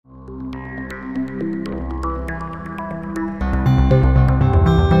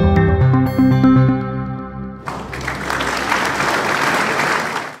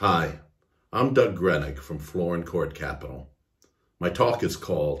Hi, I'm Doug Greenig from Floor & Court Capital. My talk is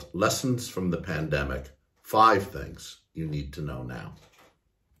called Lessons from the Pandemic, 5 Things You Need to Know Now.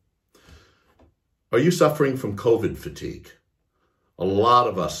 Are you suffering from COVID fatigue? A lot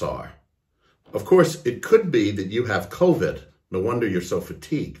of us are. Of course, it could be that you have COVID, no wonder you're so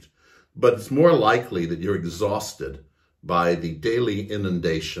fatigued, but it's more likely that you're exhausted by the daily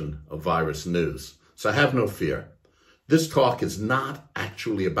inundation of virus news. So have no fear. This talk is not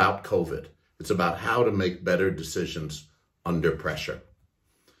actually about COVID. It's about how to make better decisions under pressure.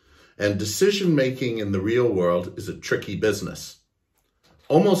 And decision-making in the real world is a tricky business.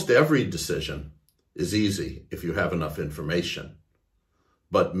 Almost every decision is easy if you have enough information.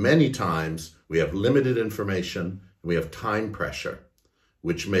 But many times we have limited information and we have time pressure,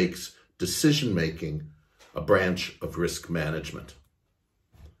 which makes decision-making a branch of risk management.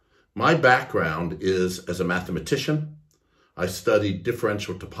 My background is as a mathematician. I studied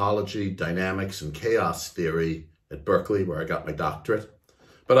differential topology, dynamics, and chaos theory at Berkeley, where I got my doctorate.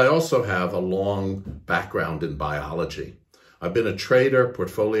 But I also have a long background in biology. I've been a trader,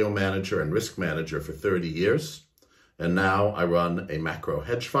 portfolio manager, and risk manager for 30 years. And now I run a macro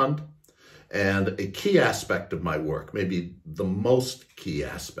hedge fund. And a key aspect of my work, maybe the most key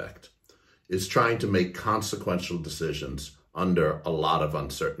aspect, is trying to make consequential decisions under a lot of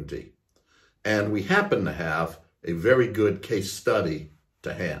uncertainty. And we happen to have a very good case study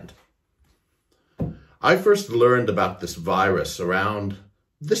to hand. I first learned about this virus around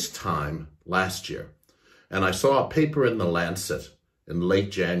this time last year, and I saw a paper in The Lancet in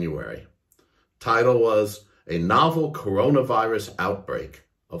late January. Title was A Novel Coronavirus Outbreak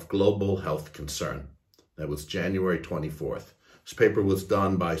of Global Health Concern. That was January 24th. This paper was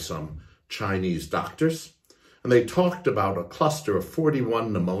done by some Chinese doctors, and they talked about a cluster of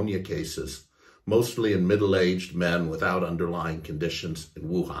 41 pneumonia cases, mostly in middle-aged men without underlying conditions in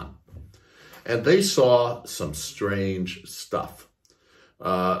Wuhan. And they saw some strange stuff.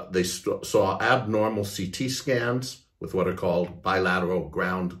 They saw abnormal CT scans with what are called bilateral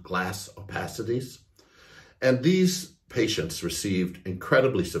ground glass opacities. And these patients received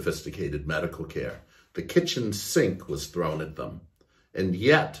incredibly sophisticated medical care. The kitchen sink was thrown at them. And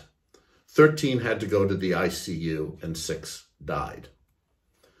yet, 13 had to go to the ICU and 6 died.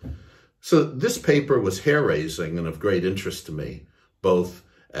 So this paper was hair-raising and of great interest to me, both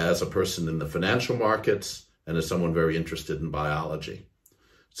as a person in the financial markets and as someone very interested in biology.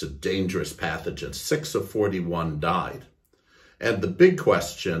 It's a dangerous pathogen. 6 of 41 died. And the big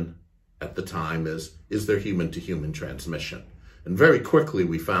question at the time is there human-to-human transmission? And very quickly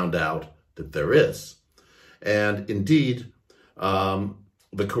we found out that there is. And indeed, the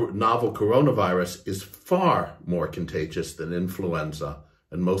novel coronavirus is far more contagious than influenza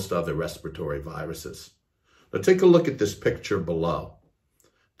and most other respiratory viruses. Now take a look at this picture below.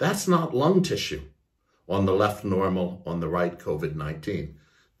 That's not lung tissue. On the left, normal, on the right, COVID-19.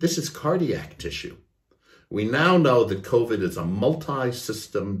 This is cardiac tissue. We now know that COVID is a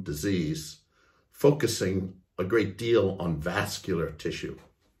multi-system disease focusing a great deal on vascular tissue.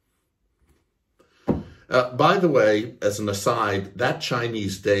 By the way, as an aside, that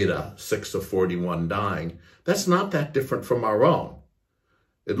Chinese data, 6 of 41 dying, that's not that different from our own.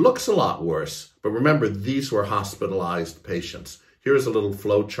 It looks a lot worse, but remember, these were hospitalized patients. Here's a little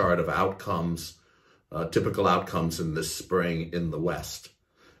flow chart of outcomes, typical outcomes in this spring in the West.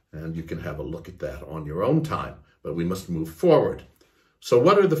 And you can have a look at that on your own time, but we must move forward. So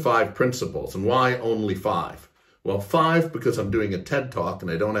what are the 5 principles and why only 5? Well, 5 because I'm doing a TED Talk and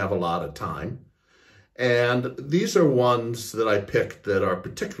I don't have a lot of time. And these are ones that I picked that are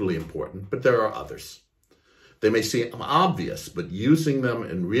particularly important, but there are others. They may seem obvious, but using them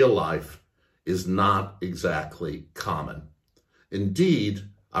in real life is not exactly common. Indeed,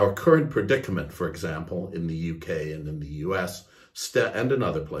 our current predicament, for example, in the UK and in the US, and in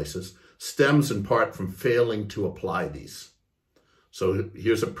other places, stems in part from failing to apply these. So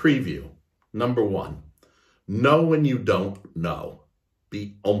here's a preview. Number 1, know when you don't know.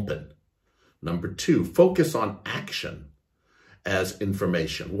 Be open. Number 2, focus on action as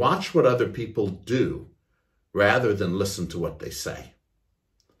information. Watch what other people do rather than listen to what they say.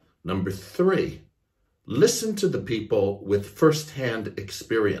 Number 3, listen to the people with firsthand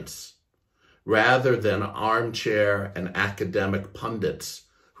experience rather than armchair and academic pundits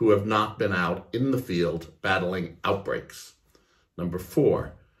who have not been out in the field battling outbreaks. Number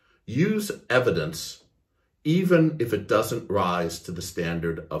 4, use evidence even if it doesn't rise to the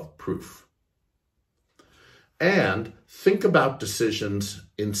standard of proof. And think about decisions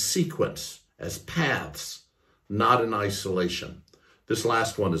in sequence as paths, not in isolation. This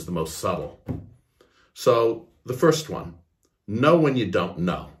last one is the most subtle. So the first one, know when you don't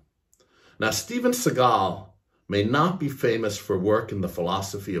know. Now, Steven Seagal may not be famous for work in the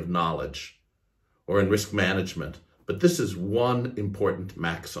philosophy of knowledge or in risk management, but this is one important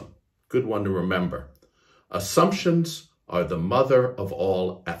maxim, good one to remember. Assumptions are the mother of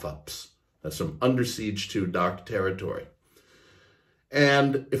all F-ups. That's from Under Siege 2, Dark Territory.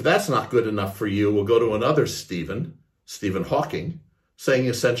 And if that's not good enough for you, we'll go to another Stephen Hawking, saying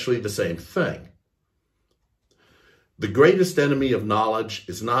essentially the same thing. The greatest enemy of knowledge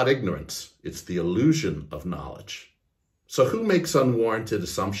is not ignorance, it's the illusion of knowledge. So who makes unwarranted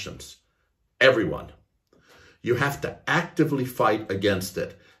assumptions? Everyone. You have to actively fight against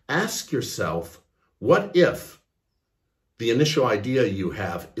it. Ask yourself, what if the initial idea you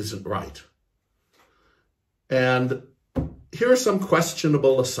have isn't right? And here are some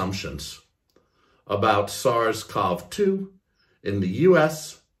questionable assumptions about SARS-CoV-2 in the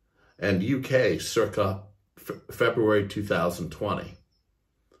US and UK circa February 2020.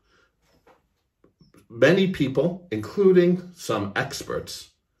 Many people, including some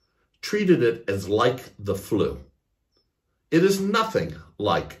experts, treated it as like the flu. It is nothing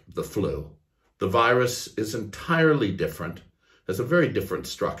like the flu. The virus is entirely different, has a very different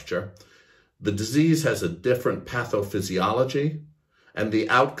structure. The disease has a different pathophysiology, and the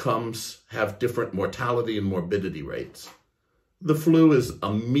outcomes have different mortality and morbidity rates. The flu is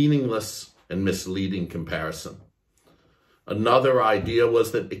a meaningless and misleading comparison. Another idea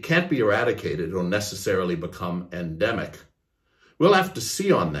was that it can't be eradicated or necessarily become endemic. We'll have to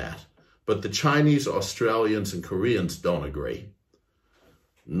see on that, but the Chinese, Australians, and Koreans don't agree.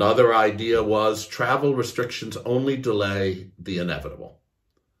 Another idea was travel restrictions only delay the inevitable.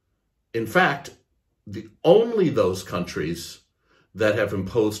 In fact, only those countries that have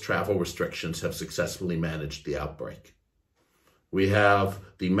imposed travel restrictions have successfully managed the outbreak. We have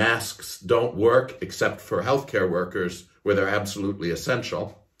the masks don't work except for healthcare workers where they're absolutely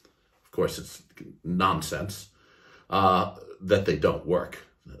essential. Of course, it's nonsense that they don't work.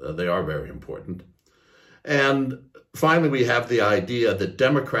 They are very important. And finally, we have the idea that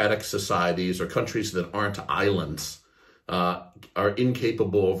democratic societies or countries that aren't islands are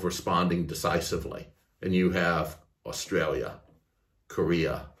incapable of responding decisively. And you have Australia,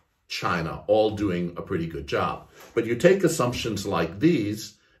 Korea, China, all doing a pretty good job. But you take assumptions like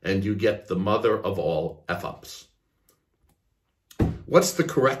these and you get the mother of all F-ups. What's the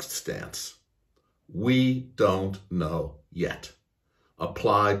correct stance? We don't know yet.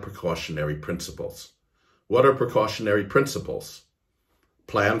 Apply precautionary principles. What are precautionary principles?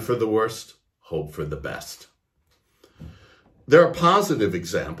 Plan for the worst, hope for the best. There are positive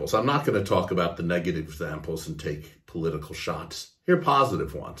examples. I'm not going to talk about the negative examples and take political shots. Here are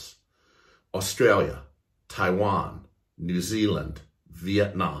positive ones. Australia, Taiwan, New Zealand,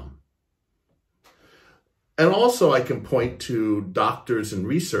 Vietnam. And also I can point to doctors and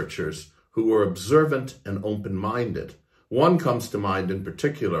researchers who were observant and open-minded. One comes to mind in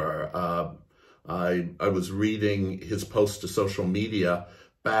particular. I was reading his post to social media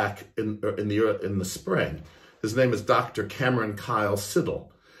back in the spring. His name is Dr. Cameron Kyle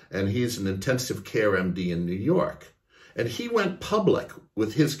Siddle, and he's an intensive care MD in New York. And he went public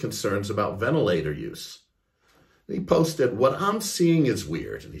with his concerns about ventilator use. And he posted, "What I'm seeing is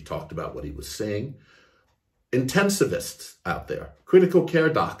weird." And he talked about what he was seeing. Intensivists out there, critical care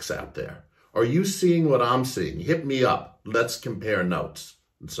docs out there, are you seeing what I'm seeing? Hit me up. Let's compare notes,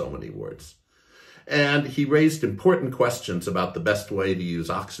 in so many words. And he raised important questions about the best way to use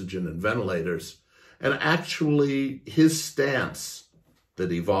oxygen and ventilators. And actually, his stance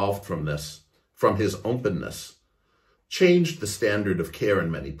that evolved from this, from his openness, changed the standard of care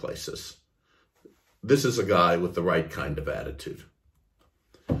in many places. This is a guy with the right kind of attitude.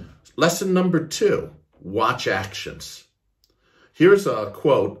 Lesson number 2, watch actions. Here's a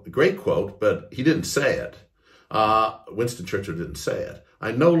quote, a great quote, but he didn't say it. Winston Churchill didn't say it.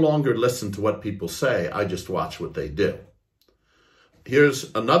 "I no longer listen to what people say, I just watch what they do."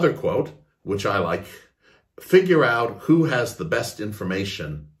 Here's another quote, which I like. "Figure out who has the best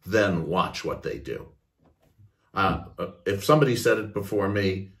information, then watch what they do." If somebody said it before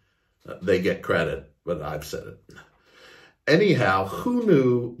me, they get credit, but I've said it. Anyhow, who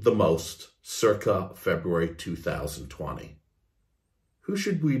knew the most circa February 2020? Who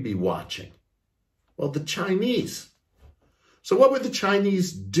should we be watching? Well, the Chinese. So what were the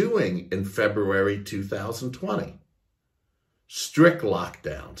Chinese doing in February 2020? Strict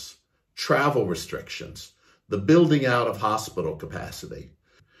lockdowns, travel restrictions, the building out of hospital capacity.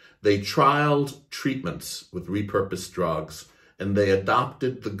 They trialed treatments with repurposed drugs and they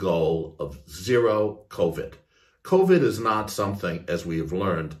adopted the goal of zero COVID. COVID is not something, as we have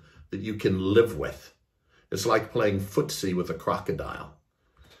learned, that you can live with. It's like playing footsie with a crocodile.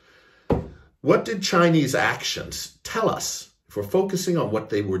 What did Chinese actions tell us? If we're focusing on what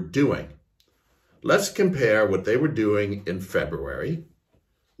they were doing, let's compare what they were doing in February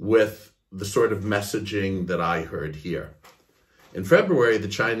with the sort of messaging that I heard here. In February, the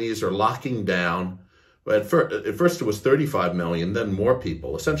Chinese are locking down, at first it was 35 million, then more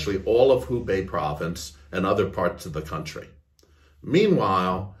people, essentially all of Hubei province and other parts of the country.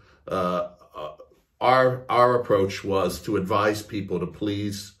 Meanwhile, our approach was to advise people to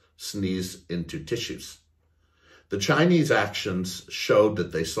please sneeze into tissues. The Chinese actions showed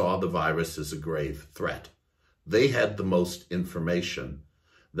that they saw the virus as a grave threat. They had the most information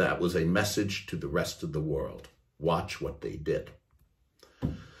that was a message to the rest of the world. Watch what they did.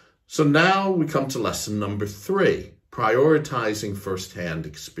 So now we come to lesson number 3, prioritizing firsthand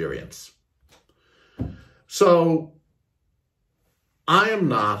experience. So I am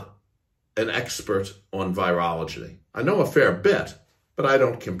not an expert on virology. I know a fair bit, but I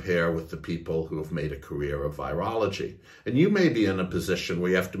don't compare with the people who have made a career of virology. And you may be in a position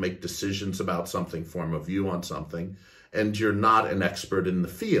where you have to make decisions about something, form a view on something, and you're not an expert in the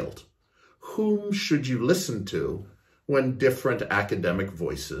field. Whom should you listen to when different academic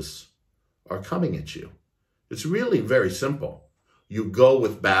voices are coming at you? It's really very simple. You go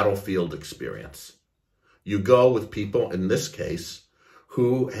with battlefield experience. You go with people, in this case,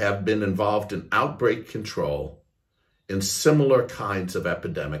 who have been involved in outbreak control in similar kinds of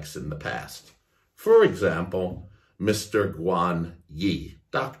epidemics in the past. For example, Mr. Guan Yi,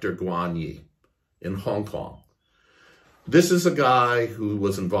 Dr. Guan Yi in Hong Kong. This is a guy who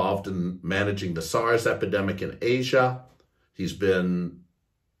was involved in managing the SARS epidemic in Asia. He's been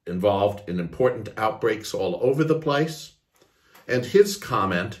involved in important outbreaks all over the place. And his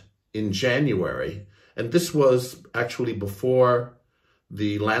comment in January, and this was actually before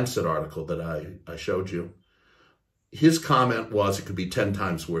the Lancet article that I showed you, his comment was it could be 10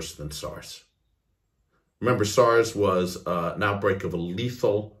 times worse than SARS. Remember, SARS was an outbreak of a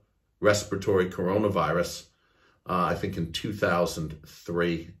lethal respiratory coronavirus, I think in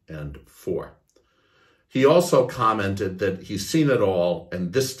 2003 and 4. He also commented that he's seen it all,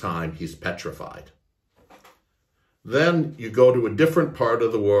 and this time he's petrified. Then you go to a different part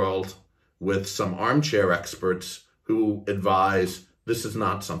of the world with some armchair experts who advise this is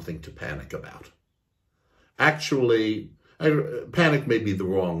not something to panic about. Actually, panic may be the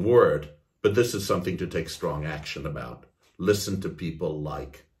wrong word, but this is something to take strong action about. Listen to people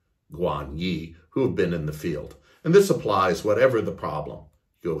like Guan Yi, who have been in the field. And this applies whatever the problem.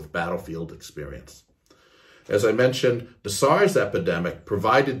 You go with battlefield experience. As I mentioned, the SARS epidemic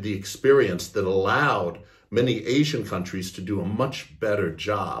provided the experience that allowed many Asian countries to do a much better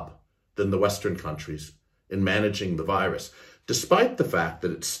job than the Western countries in managing the virus, despite the fact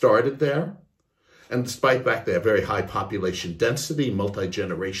that it started there, and despite the fact they have very high population density,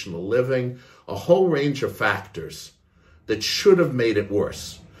 multi-generational living, a whole range of factors that should have made it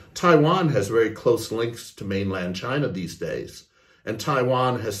worse. Taiwan has very close links to mainland China these days, and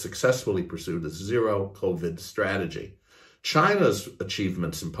Taiwan has successfully pursued a zero COVID strategy. China's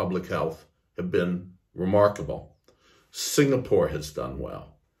achievements in public health have been remarkable. Singapore has done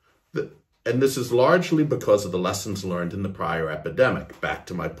well. And this is largely because of the lessons learned in the prior epidemic, back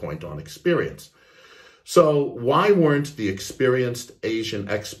to my point on experience. So why weren't the experienced Asian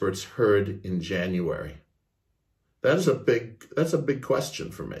experts heard in January? That's a big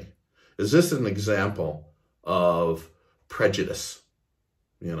question for me. Is this an example of prejudice?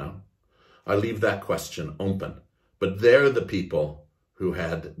 You know, I leave that question open. But they're the people who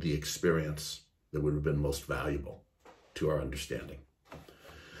had the experience that would have been most valuable to our understanding.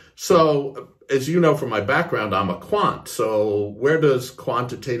 So, as you know from my background, I'm a quant. So where does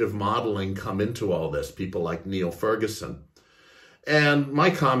quantitative modeling come into all this? People like Neil Ferguson. And my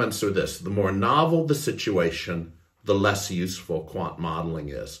comments are this: the more novel the situation, the less useful quant modeling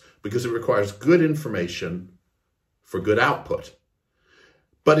is, because it requires good information for good output.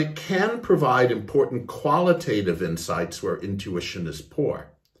 But it can provide important qualitative insights where intuition is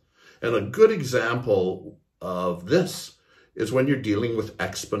poor. And a good example of this is when you're dealing with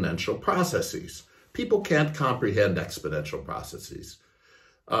exponential processes. People can't comprehend exponential processes.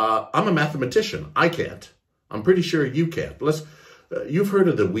 I'm a mathematician. I can't. I'm pretty sure you can't. You've heard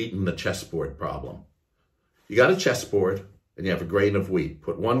of the wheat and the chessboard problem. You got a chessboard and you have a grain of wheat.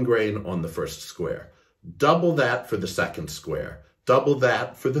 Put 1 grain on the first square. Double that for the second square. Double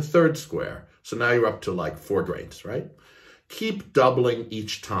that for the third square. So now you're up to like 4 grains, right? Keep doubling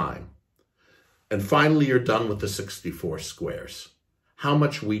each time. And finally, you're done with the 64 squares. How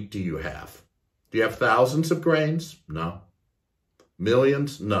much wheat do you have? Do you have thousands of grains? No.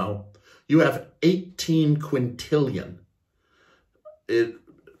 Millions? No. You have 18 quintillion.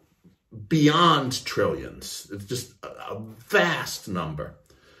 Beyond trillions. It's just a vast number.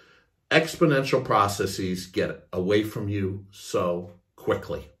 Exponential processes get away from you so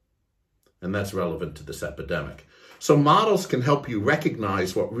quickly. And that's relevant to this epidemic. So models can help you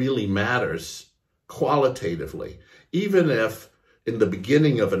recognize what really matters qualitatively, even if in the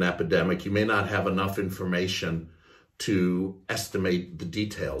beginning of an epidemic, you may not have enough information to estimate the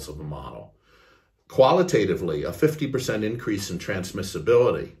details of a model. Qualitatively, a 50% increase in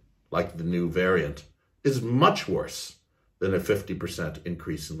transmissibility, like the new variant, is much worse than a 50%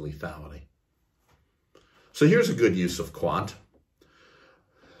 increase in lethality. So here's a good use of quant.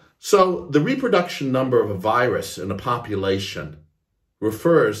 So the reproduction number of a virus in a population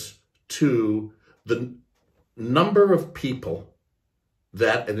refers to the number of people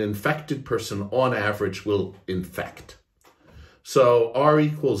that an infected person on average will infect. So R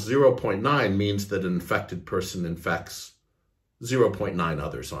equals 0.9 means that an infected person infects 0.9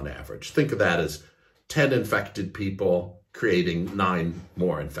 others on average. Think of that as 10 infected people creating 9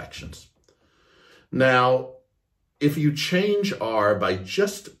 more infections. Now, if you change R by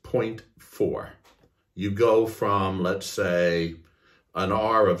just 0.4, you go from, let's say, an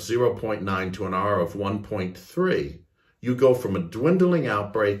R of 0.9 to an R of 1.3, you go from a dwindling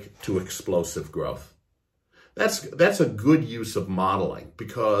outbreak to explosive growth. That's a good use of modeling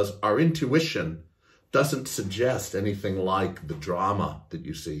because our intuition doesn't suggest anything like the drama that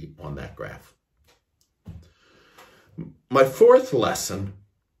you see on that graph. My fourth lesson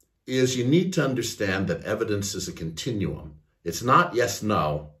is you need to understand that evidence is a continuum. It's not yes,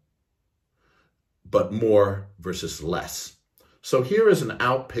 no, but more versus less. So here is an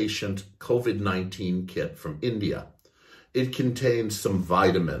outpatient COVID-19 kit from India. It contains some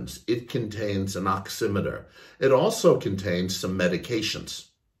vitamins. It contains an oximeter. It also contains some medications,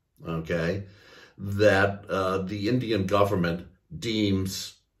 okay, that the Indian government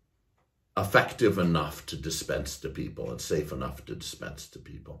deems effective enough to dispense to people and safe enough to dispense to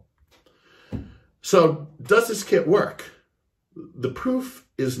people. So does this kit work? The proof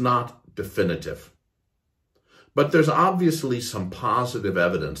is not definitive, but there's obviously some positive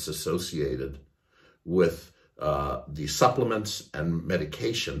evidence associated with the supplements and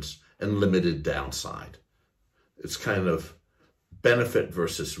medications and limited downside. It's kind of benefit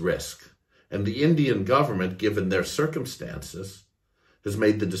versus risk. And the Indian government, given their circumstances, has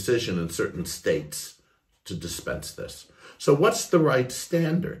made the decision in certain states to dispense this. So what's the right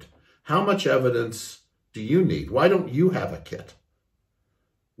standard? How much evidence do you need? Why don't you have a kit?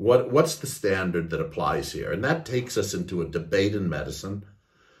 What's the standard that applies here? And that takes us into a debate in medicine.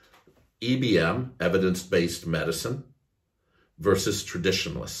 EBM, evidence-based medicine, versus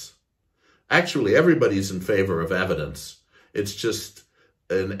traditionalists. Actually, everybody's in favor of evidence. It's just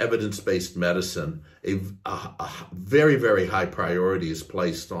in evidence-based medicine, a very, very high priority is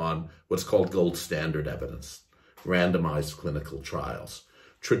placed on what's called gold standard evidence, randomized clinical trials.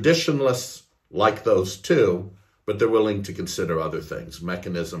 Traditionalists like those too, but they're willing to consider other things,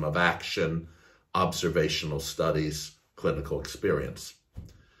 mechanism of action, observational studies, clinical experience.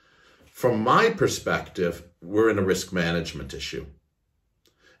 From my perspective, we're in a risk management issue.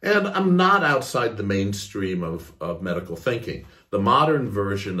 And I'm not outside the mainstream of medical thinking. The modern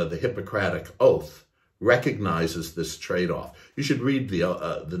version of the Hippocratic Oath recognizes this trade-off. You should read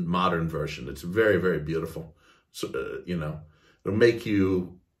the modern version. It's very, very beautiful. So, it'll make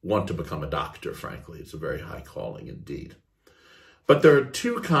you want to become a doctor, frankly. It's a very high calling indeed. But there are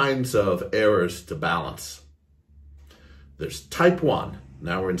two kinds of errors to balance. There's type 1,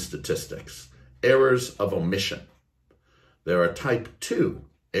 now we're in statistics, errors of omission. There are type 2,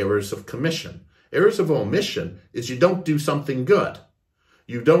 errors of commission. Errors of omission is you don't do something good.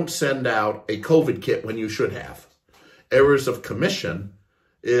 You don't send out a COVID kit when you should have. Errors of commission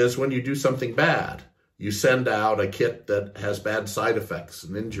is when you do something bad. You send out a kit that has bad side effects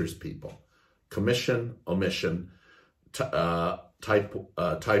and injures people. Commission, omission, type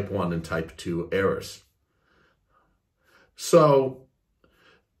 1 and type 2 errors. So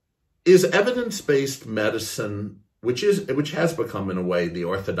is evidence-based medicine, which has become in a way the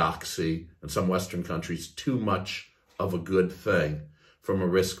orthodoxy in some Western countries, too much of a good thing from a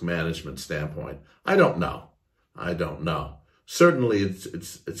risk management standpoint? I don't know. Certainly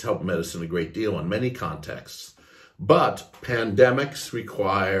it's helped medicine a great deal in many contexts, but pandemics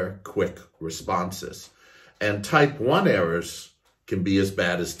require quick responses. And type 1 errors can be as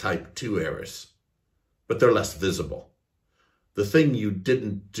bad as type 2 errors, but they're less visible. The thing you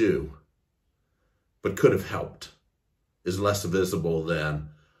didn't do but could have helped is less visible than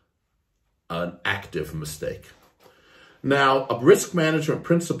an active mistake. Now, a risk management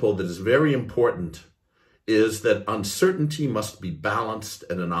principle that is very important is that uncertainty must be balanced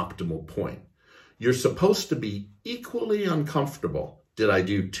at an optimal point. You're supposed to be equally uncomfortable. Did I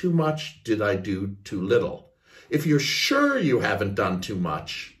do too much? Did I do too little? If you're sure you haven't done too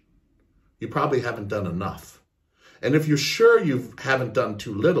much, you probably haven't done enough. And if you're sure you haven't done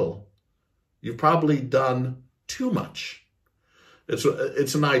too little, you've probably done too much.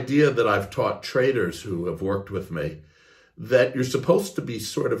 It's an idea that I've taught traders who have worked with me, that you're supposed to be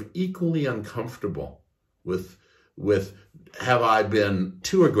sort of equally uncomfortable with have I been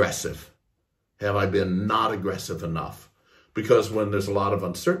too aggressive? Have I been not aggressive enough? Because when there's a lot of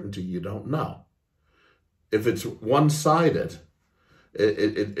uncertainty, you don't know. If it's one-sided,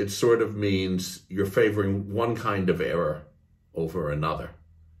 it sort of means you're favoring one kind of error over another,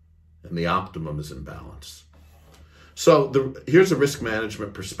 and the optimum is in balance. So here's a risk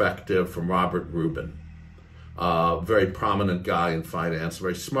management perspective from Robert Rubin, a very prominent guy in finance, a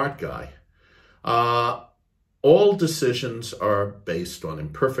very smart guy. All decisions are based on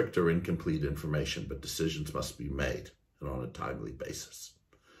imperfect or incomplete information, but decisions must be made and on a timely basis.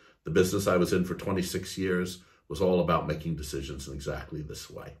 The business I was in for 26 years was all about making decisions in exactly this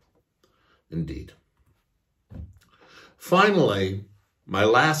way. Indeed. Finally, my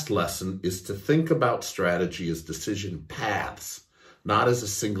last lesson is to think about strategy as decision paths, not as a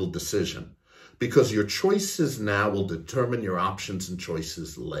single decision, because your choices now will determine your options and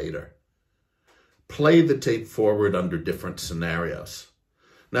choices later. Play the tape forward under different scenarios.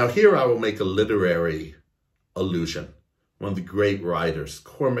 Now here I will make a literary allusion. One of the great writers,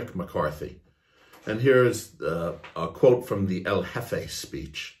 Cormac McCarthy. And here's a quote from the El Jefe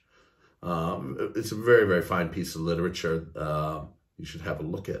speech. It's a very, very fine piece of literature. You should have a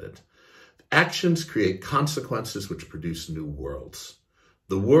look at it. Actions create consequences which produce new worlds.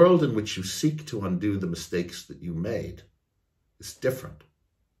 The world in which you seek to undo the mistakes that you made is different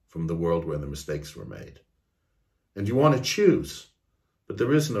from the world where the mistakes were made. And you want to choose, but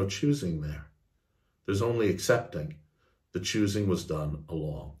there is no choosing there. There's only accepting. The choosing was done a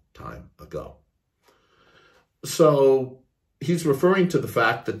long time ago. So he's referring to the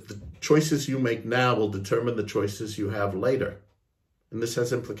fact that the choices you make now will determine the choices you have later. And this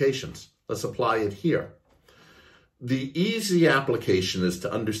has implications. Let's apply it here. The easy application is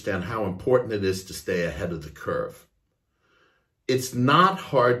to understand how important it is to stay ahead of the curve. It's not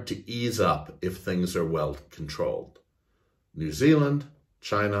hard to ease up if things are well controlled. New Zealand,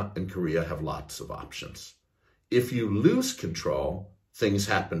 China, and Korea have lots of options. If you lose control, things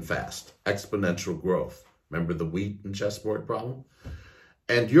happen fast. Exponential growth. Remember the wheat and chessboard problem?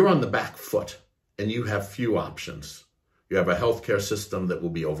 And you're on the back foot, and you have few options. You have a healthcare system that will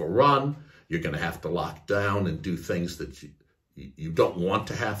be overrun. You're going to have to lock down and do things that you don't want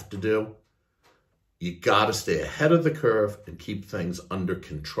to have to do. You got to stay ahead of the curve and keep things under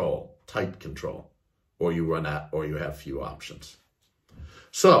control, tight control, or you run out, or you have few options.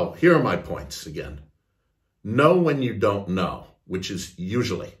 So here are my points again. Know when you don't know, which is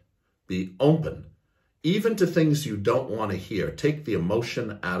usually. Be open, even to things you don't want to hear. Take the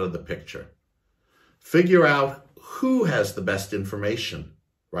emotion out of the picture. Figure out who has the best information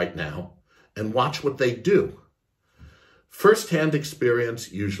right now and watch what they do. First-hand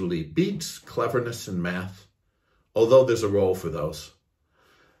experience usually beats cleverness in math, although there's a role for those.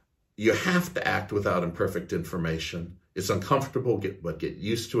 You have to act without imperfect information. It's uncomfortable, but get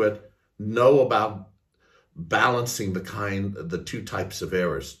used to it. Know about balancing the two types of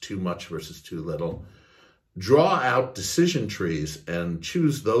errors, too much versus too little. Draw out decision trees and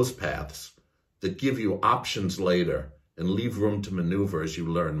choose those paths that give you options later and leave room to maneuver as you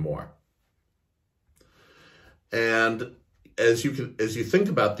learn more. And as you think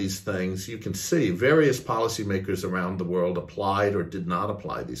about these things, you can see various policymakers around the world applied or did not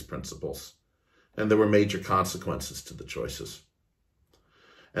apply these principles. And there were major consequences to the choices.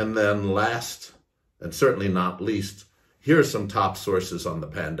 And then last, and certainly not least, here are some top sources on the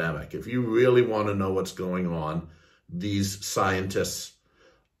pandemic. If you really want to know what's going on, these scientists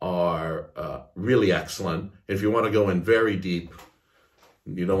are really excellent. If you want to go in very deep,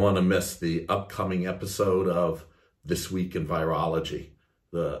 you don't want to miss the upcoming episode of This Week in Virology.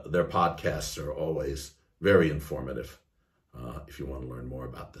 Their podcasts are always very informative if you want to learn more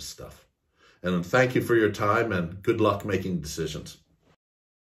about this stuff. And thank you for your time and good luck making decisions.